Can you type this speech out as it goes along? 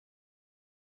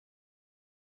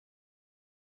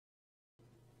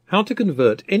How to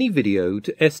convert any video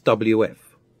to SWF.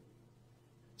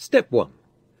 Step 1.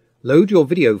 Load your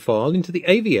video file into the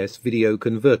AVS Video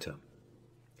Converter.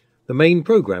 The main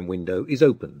program window is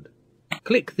opened.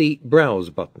 Click the Browse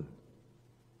button.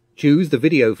 Choose the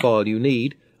video file you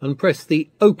need and press the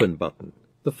Open button.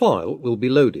 The file will be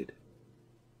loaded.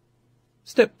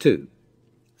 Step 2.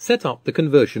 Set up the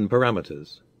conversion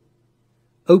parameters.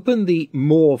 Open the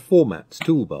More Formats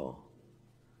toolbar.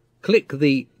 Click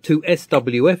the To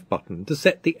SWF button to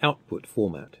set the output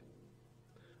format.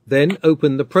 Then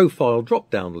open the Profile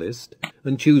drop-down list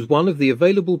and choose one of the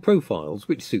available profiles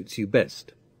which suits you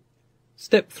best.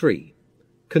 Step 3.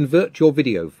 Convert your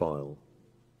video file.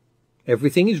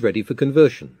 Everything is ready for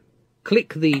conversion.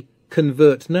 Click the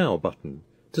Convert Now button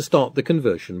to start the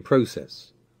conversion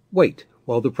process. Wait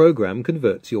while the program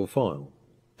converts your file.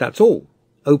 That's all.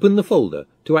 Open the folder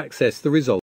to access the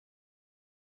result.